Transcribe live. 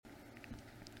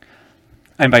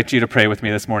I invite you to pray with me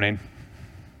this morning.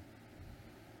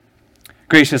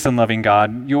 Gracious and loving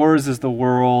God, yours is the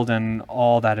world and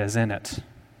all that is in it.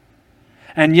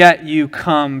 And yet you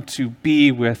come to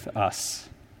be with us.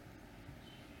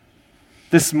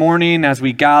 This morning, as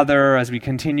we gather, as we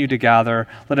continue to gather,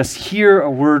 let us hear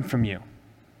a word from you.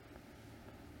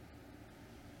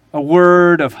 A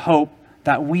word of hope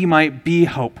that we might be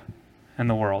hope in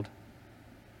the world.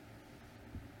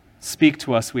 Speak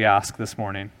to us, we ask this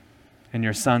morning. In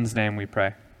your Son's name we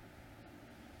pray.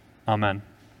 Amen.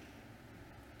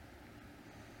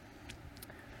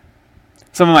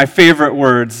 Some of my favorite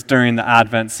words during the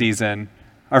Advent season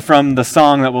are from the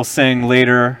song that we'll sing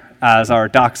later as our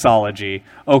doxology,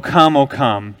 O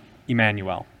come,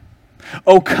 Emmanuel.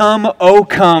 O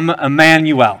come,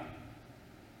 Emmanuel,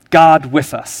 God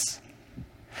with us.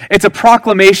 It's a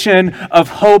proclamation of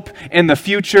hope in the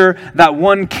future that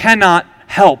one cannot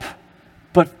help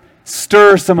but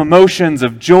stir some emotions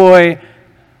of joy,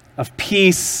 of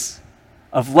peace,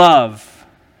 of love.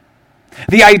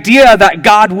 The idea that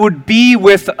God would be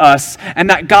with us and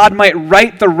that God might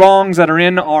right the wrongs that are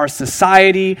in our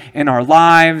society, in our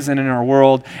lives, and in our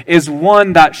world is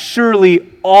one that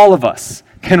surely all of us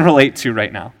can relate to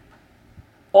right now.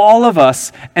 All of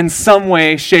us, in some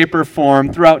way, shape, or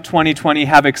form, throughout 2020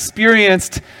 have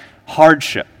experienced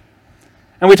hardship.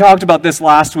 And we talked about this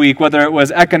last week, whether it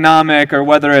was economic or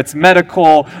whether it's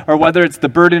medical or whether it's the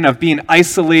burden of being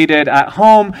isolated at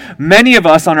home. Many of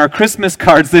us on our Christmas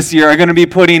cards this year are going to be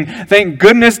putting, thank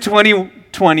goodness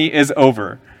 2020 is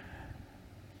over.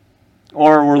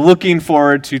 Or we're looking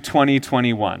forward to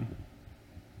 2021.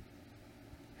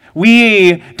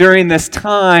 We, during this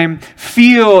time,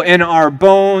 feel in our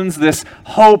bones this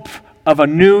hope of a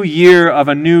new year, of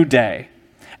a new day.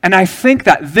 And I think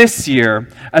that this year,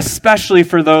 especially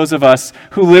for those of us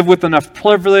who live with enough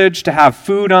privilege to have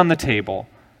food on the table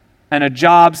and a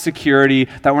job security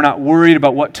that we're not worried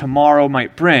about what tomorrow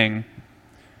might bring,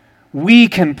 we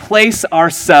can place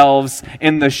ourselves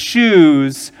in the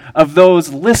shoes of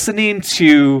those listening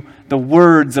to the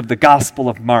words of the Gospel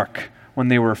of Mark when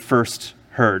they were first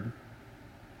heard.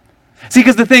 See,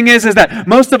 because the thing is that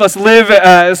most of us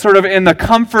live sort of in the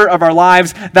comfort of our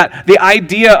lives, that the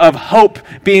idea of hope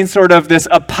being sort of this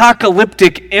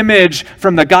apocalyptic image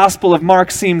from the Gospel of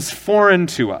Mark seems foreign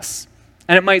to us.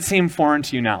 And it might seem foreign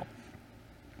to you now.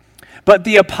 But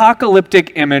the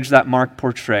apocalyptic image that Mark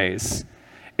portrays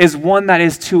is one that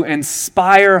is to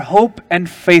inspire hope and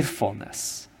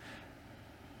faithfulness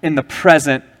in the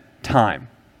present time.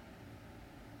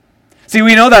 See,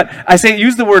 we know that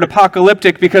use the word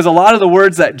apocalyptic because a lot of the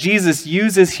words that Jesus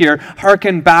uses here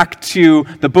harken back to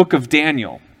the book of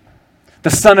Daniel. The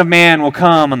Son of Man will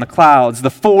come on the clouds, the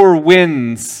four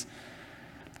winds.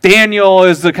 Daniel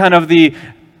is the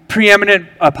preeminent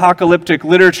apocalyptic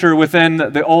literature within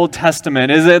the Old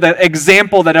Testament. Is the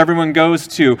example that everyone goes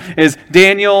to is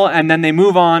Daniel, and then they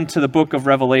move on to the book of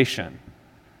Revelation.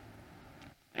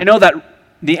 I know that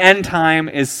the end time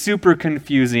is super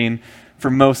confusing for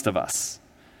most of us.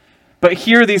 But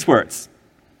hear these words.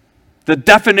 The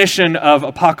definition of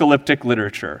apocalyptic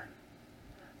literature.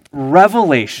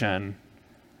 Revelation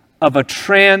of a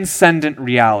transcendent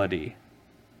reality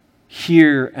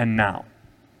here and now.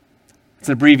 It's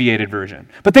an abbreviated version.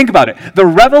 But think about it. The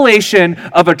revelation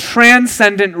of a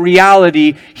transcendent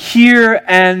reality here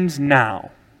and now.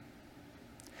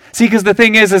 See, because the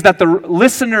thing is that the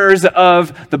listeners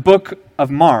of the book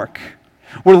of Mark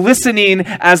were listening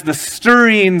as the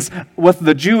stirrings with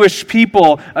the Jewish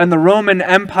people and the Roman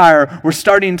Empire were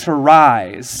starting to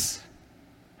rise.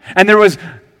 And there was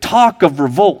talk of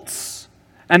revolts.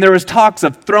 And there was talks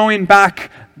of throwing back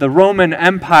the Roman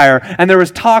Empire. And there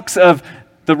was talks of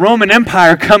the Roman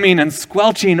Empire coming and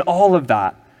squelching all of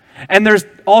that. And there's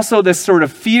also this sort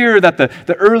of fear that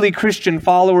the early Christian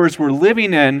followers were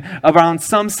living in around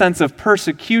some sense of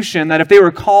persecution, that if they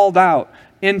were called out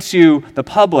into the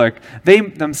public, they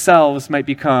themselves might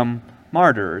become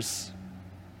martyrs.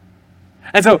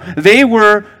 And so they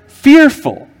were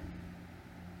fearful.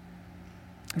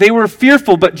 They were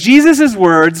fearful, but Jesus'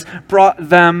 words brought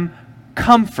them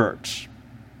comfort.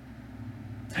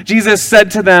 Jesus said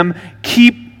to them,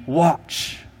 keep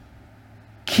watch,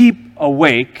 keep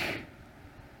awake,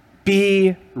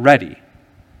 be ready.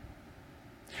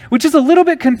 Which is a little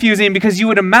bit confusing because you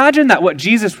would imagine that what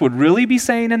Jesus would really be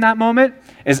saying in that moment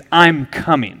is, I'm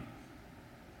coming,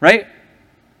 right?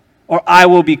 Or I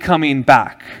will be coming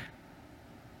back.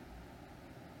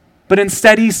 But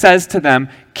instead he says to them,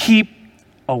 keep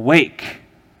awake,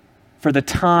 for the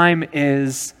time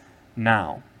is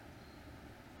now.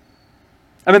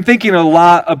 I've been thinking a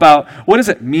lot about what does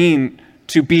it mean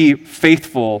to be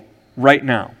faithful right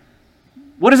now?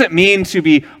 What does it mean to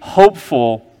be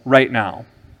hopeful right now?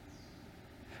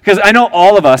 Because I know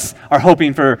all of us are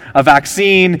hoping for a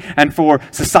vaccine and for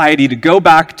society to go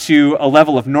back to a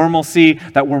level of normalcy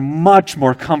that we're much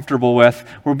more comfortable with.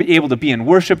 We'll be able to be in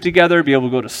worship together, be able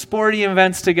to go to sporting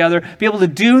events together, be able to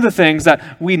do the things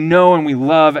that we know and we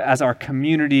love as our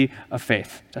community of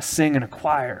faith, to sing in a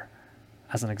choir,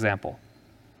 as an example.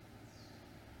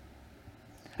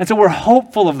 And so we're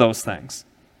hopeful of those things.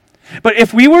 But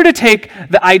if we were to take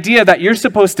the idea that you're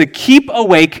supposed to keep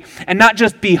awake and not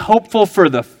just be hopeful for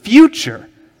the future,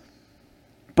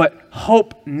 but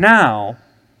hope now,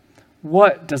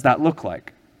 what does that look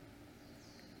like?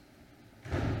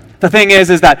 The thing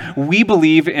is that we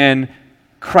believe in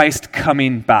Christ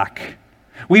coming back.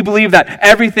 We believe that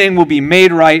everything will be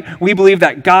made right. We believe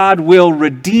that God will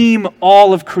redeem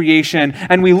all of creation,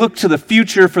 and we look to the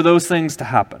future for those things to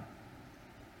happen.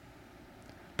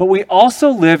 But we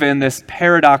also live in this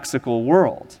paradoxical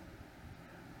world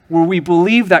where we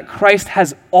believe that Christ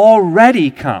has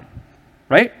already come,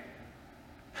 right?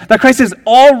 That Christ is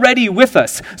already with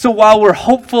us. So while we're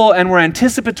hopeful and we're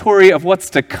anticipatory of what's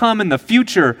to come in the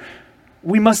future,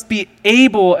 we must be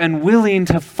able and willing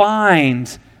to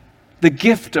find the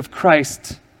gift of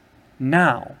Christ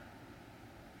now.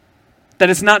 That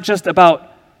it's not just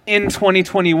about in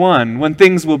 2021 when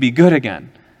things will be good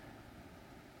again.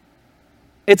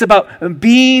 It's about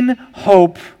being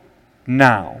hope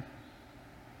now.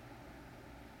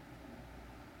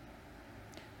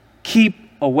 Keep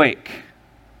awake,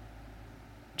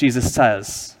 Jesus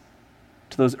says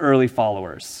to those early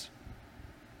followers.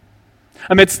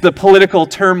 Amidst the political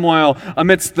turmoil,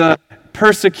 amidst the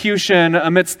persecution,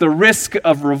 amidst the risk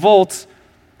of revolt,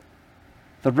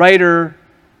 the writer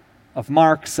of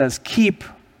Mark says, keep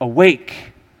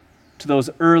awake to those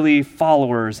early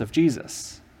followers of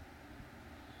Jesus.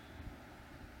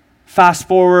 Fast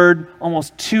forward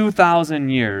almost 2,000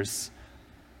 years,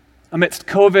 amidst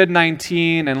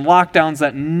COVID-19 and lockdowns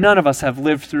that none of us have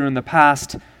lived through in the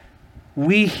past,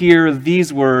 we hear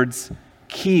these words,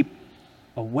 keep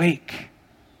awake.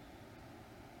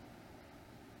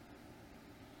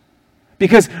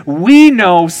 Because we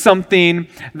know something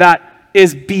that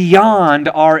is beyond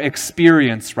our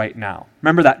experience right now.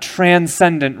 Remember that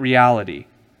transcendent reality.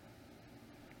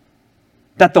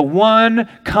 That the one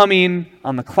coming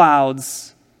on the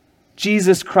clouds,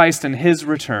 Jesus Christ and his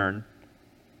return,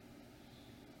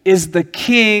 is the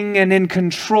king and in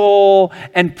control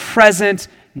and present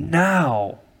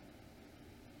now.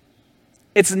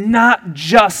 It's not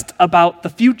just about the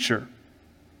future.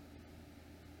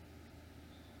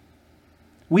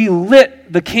 We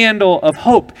lit the candle of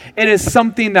hope. It is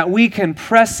something that we can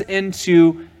press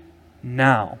into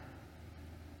now.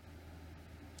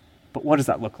 But what does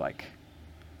that look like?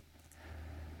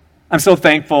 I'm so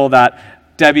thankful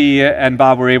that Debbie and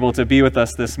Bob were able to be with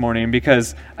us this morning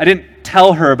because I didn't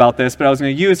tell her about this, but I was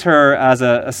going to use her as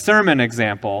a sermon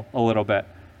example a little bit.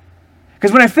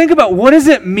 Because when I think about what does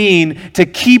it mean to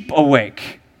keep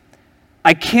awake,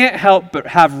 I can't help but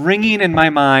have ringing in my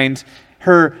mind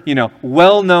her,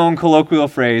 well-known colloquial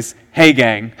phrase, "Hey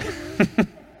gang."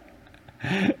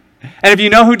 And if you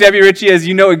know who Debbie Ritchie is,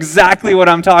 you know exactly what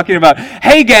I'm talking about.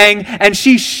 Hey gang, and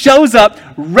she shows up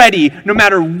ready no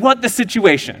matter what the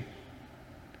situation.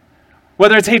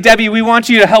 Whether it's, hey Debbie, we want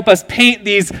you to help us paint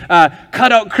these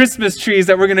cut-out Christmas trees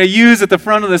that we're going to use at the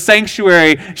front of the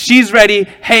sanctuary. She's ready.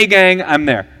 Hey gang, I'm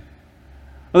there.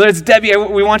 Whether it's, Debbie,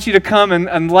 we want you to come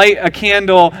and light a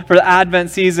candle for the Advent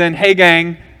season. Hey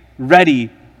gang, ready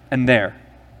and there.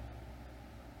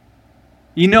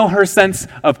 You know her sense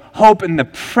of hope in the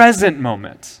present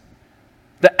moment.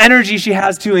 The energy she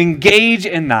has to engage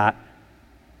in that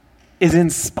is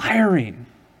inspiring.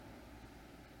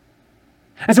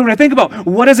 And so when I think about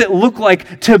what does it look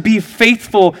like to be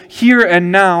faithful here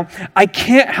and now, I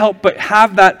can't help but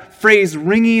have that phrase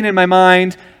ringing in my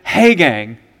mind, hey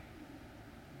gang,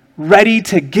 ready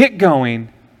to get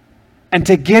going and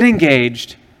to get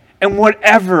engaged in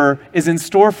whatever is in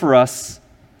store for us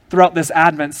throughout this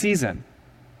Advent season.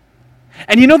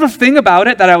 And you know the thing about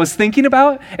it that I was thinking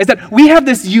about is that we have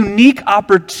this unique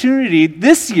opportunity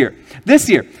this year,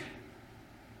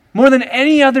 more than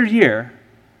any other year,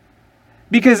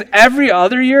 because every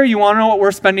other year, you want to know what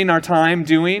we're spending our time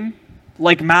doing?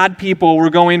 Like mad people,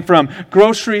 we're going from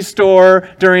grocery store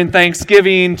during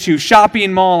Thanksgiving to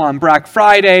shopping mall on Black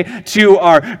Friday to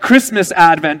our Christmas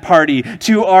Advent party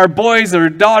to our boys or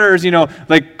daughters,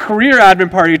 career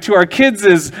Advent party to our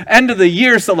kids' end of the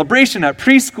year celebration at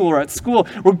preschool or at school.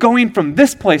 We're going from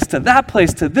this place to that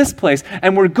place to this place,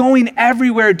 and we're going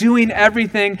everywhere, doing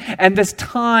everything, and this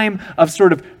time of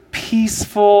sort of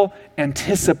peaceful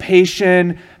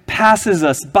anticipation passes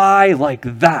us by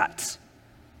like that.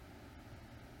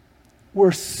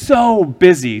 We're so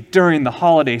busy during the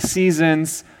holiday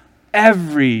seasons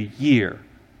every year.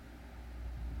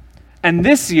 And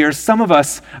this year, some of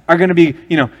us are going to be,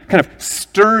 kind of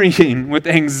stirring with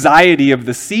anxiety of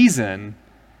the season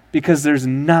because there's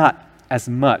not as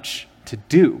much to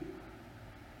do.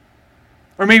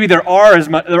 Or maybe there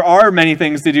are many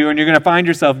things to do, and you're going to find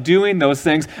yourself doing those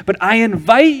things. But I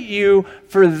invite you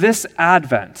for this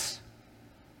Advent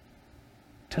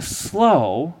to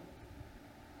slow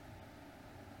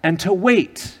and to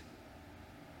wait.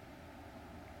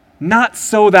 Not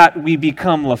so that we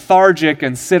become lethargic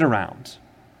and sit around,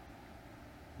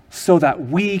 so that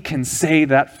we can say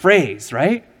that phrase,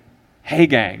 right? Hey,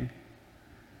 gang,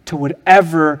 to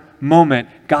whatever moment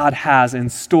God has in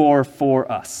store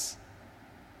for us.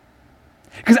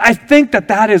 Because I think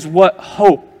that is what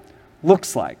hope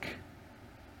looks like.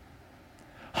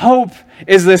 Hope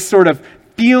is this sort of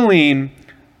feeling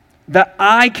that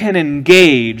I can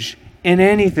engage in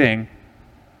anything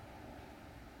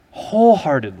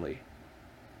wholeheartedly.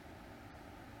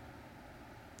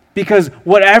 Because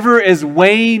whatever is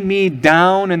weighing me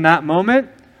down in that moment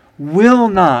will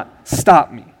not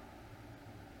stop me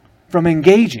from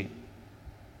engaging.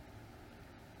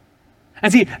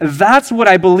 And see, that's what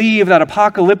I believe that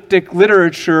apocalyptic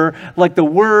literature, like the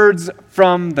words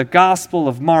from the Gospel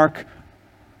of Mark,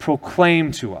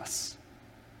 proclaim to us.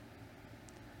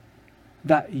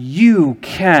 That you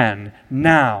can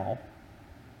now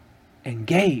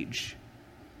engage.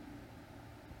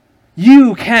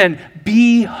 You can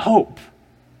be hope.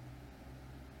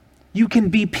 You can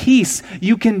be peace.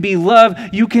 You can be love.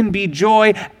 You can be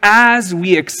joy as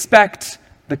we expect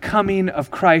the coming of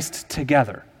Christ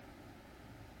together.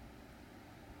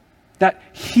 That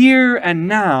here and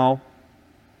now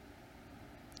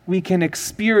we can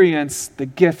experience the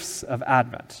gifts of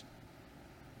Advent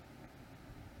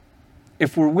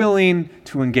if we're willing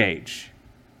to engage.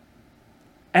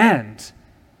 And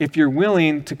if you're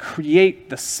willing to create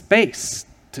the space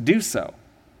to do so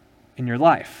in your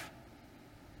life.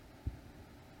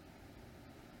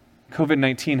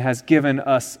 COVID-19 has given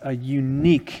us a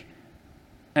unique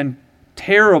and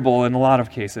terrible, in a lot of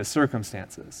cases,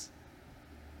 circumstances.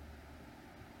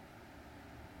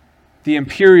 The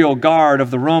imperial guard of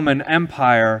the Roman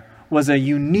Empire was a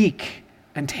unique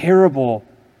and terrible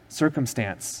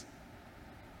circumstance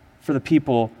for the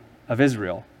people of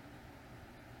Israel.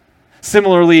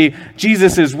 Similarly,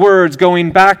 Jesus' words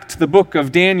going back to the book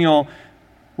of Daniel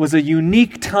was a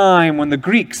unique time when the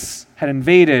Greeks had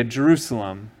invaded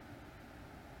Jerusalem.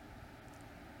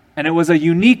 And it was a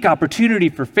unique opportunity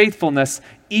for faithfulness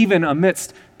even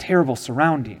amidst terrible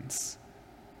surroundings.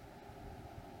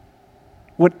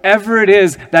 Whatever it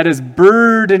is that is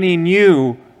burdening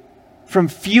you from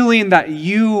feeling that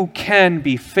you can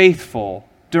be faithful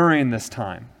during this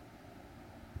time,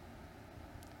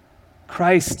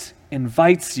 Christ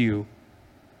invites you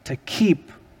to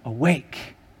keep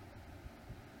awake.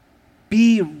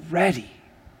 Be ready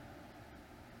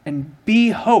and be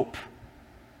hope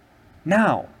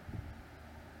now.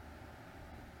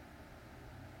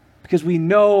 Because we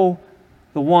know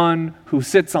the one who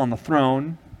sits on the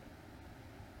throne,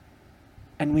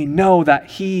 and we know that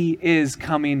he is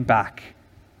coming back,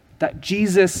 that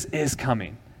Jesus is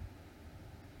coming.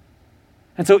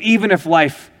 And so even if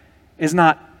life is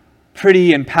not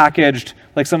pretty and packaged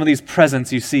like some of these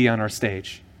presents you see on our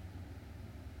stage,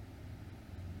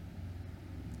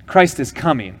 Christ is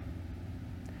coming.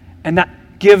 And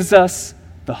that gives us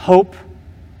the hope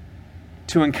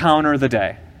to encounter the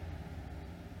day.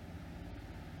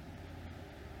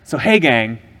 So hey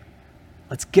gang,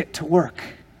 let's get to work.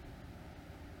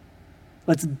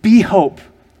 Let's be hope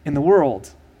in the world.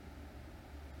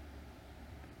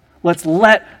 Let's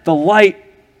let the light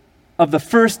of the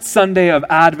first Sunday of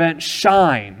Advent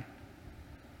shine.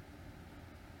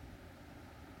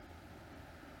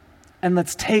 And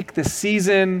let's take the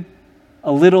season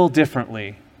a little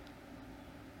differently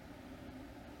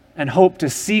and hope to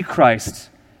see Christ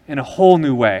in a whole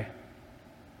new way.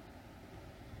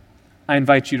 I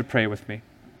invite you to pray with me.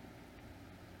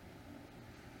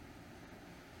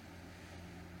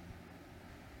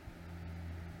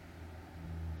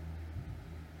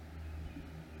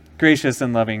 Gracious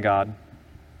and loving God,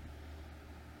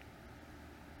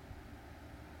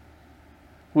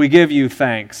 we give you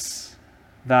thanks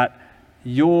that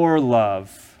your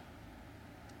love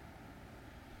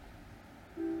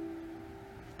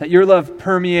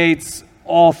permeates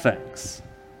all things.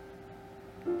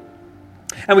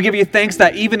 And we give you thanks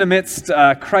that even amidst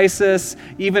crisis,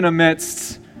 even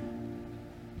amidst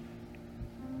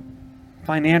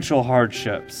financial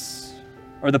hardships,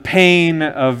 or the pain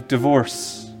of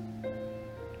divorce,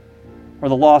 or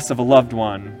the loss of a loved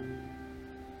one,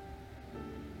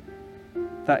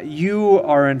 that you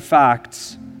are in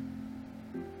fact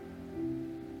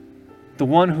the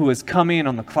one who is coming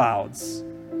on the clouds.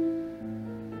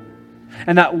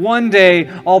 And that one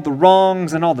day, all the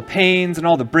wrongs and all the pains and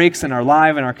all the breaks in our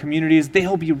life and our communities,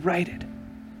 they'll be righted.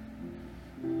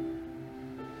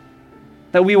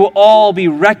 That we will all be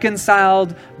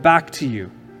reconciled back to you.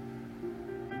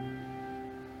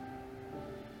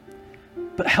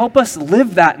 But help us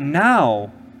live that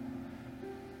now.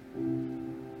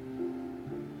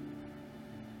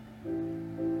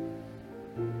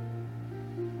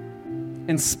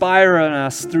 Inspire in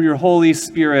us through your Holy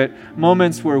Spirit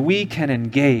moments where we can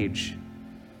engage.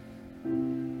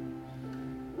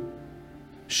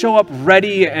 Show up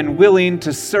ready and willing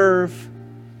to serve,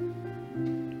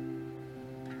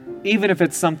 even if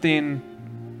it's something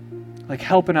like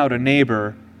helping out a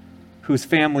neighbor whose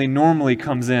family normally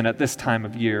comes in at this time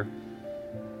of year.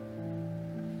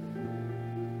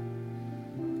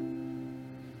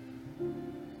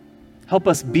 Help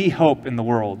us be hope in the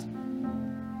world.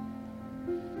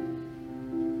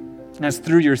 And it's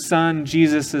through your Son,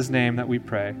 Jesus' name, that we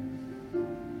pray.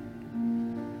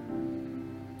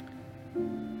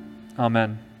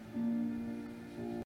 Amen.